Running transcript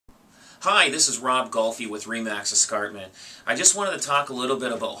Hi, this is Rob Golfi with Remax Escarpment. I just wanted to talk a little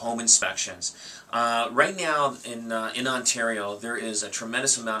bit about home inspections. Right now in Ontario, there is a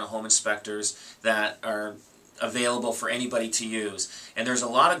tremendous amount of home inspectors that are available for anybody to use. And there's a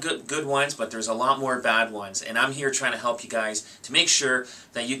lot of good ones, but there's a lot more bad ones. And I'm here trying to help you guys to make sure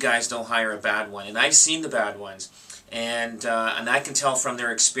that you guys don't hire a bad one. And I've seen the bad ones, and I can tell from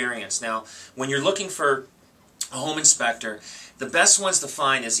their experience. Now, when you're looking for a home inspector, the best ones to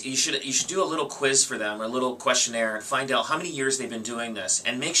find is you should do a little quiz for them, or a little questionnaire, and find out how many years they've been doing this.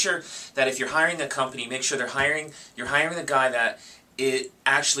 And make sure that if you're hiring a company, make sure you're hiring the guy that it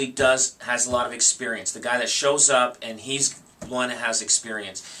actually has a lot of experience. The guy that shows up and he's the one that has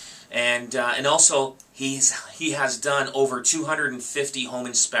experience. And also he has done over 250 home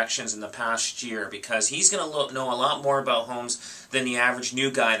inspections in the past year, because he's going to know a lot more about homes than the average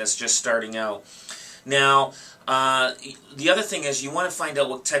new guy that's just starting out. Now, the other thing is you want to find out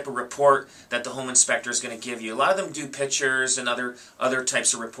what type of report that the home inspector is going to give you. A lot of them do pictures and other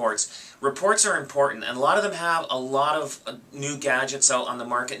types of reports. Reports are important, and a lot of them have a lot of new gadgets out on the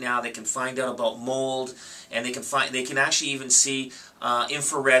market now. They can find out about mold, and they can actually even see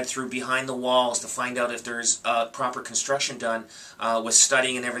infrared through behind the walls to find out if there's proper construction done with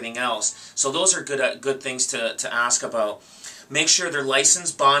studying and everything else. So those are good things to ask about. Make sure they're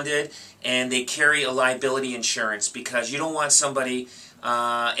licensed, bonded, and they carry a liability insurance, because you don't want somebody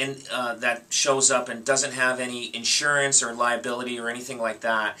that shows up and doesn't have any insurance or liability or anything like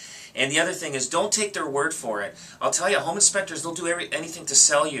that. And the other thing is, don't take their word for it. I'll tell you, home inspectors, they'll do anything to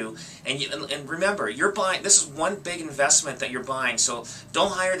sell you. And remember, you're buying. This is one big investment that you're buying. So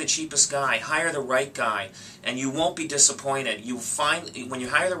don't hire the cheapest guy. Hire the right guy, and you won't be disappointed. When you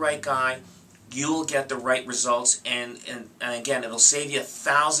hire the right guy, you'll get the right results, and again, it'll save you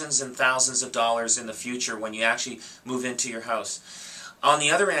thousands and thousands of dollars in the future when you actually move into your house. On the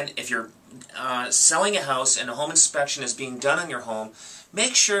other end, if you're selling a house and a home inspection is being done on your home,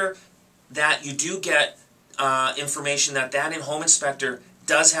 make sure that you do get information that home inspector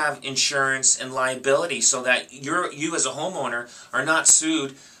does have insurance and liability, so that you as a homeowner are not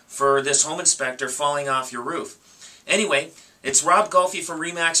sued for this home inspector falling off your roof. Anyway, it's Rob Golfi from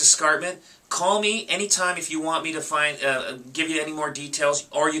Remax Escarpment. Call me anytime if you want me to give you any more details,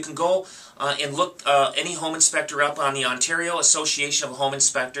 or you can go and look any home inspector up on the Ontario Association of Home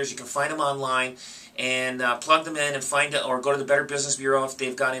Inspectors. You can find them online and plug them in and find it, or go to the Better Business Bureau if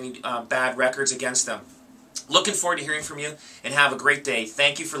they've got any bad records against them. Looking forward to hearing from you, and have a great day.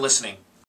 Thank you for listening.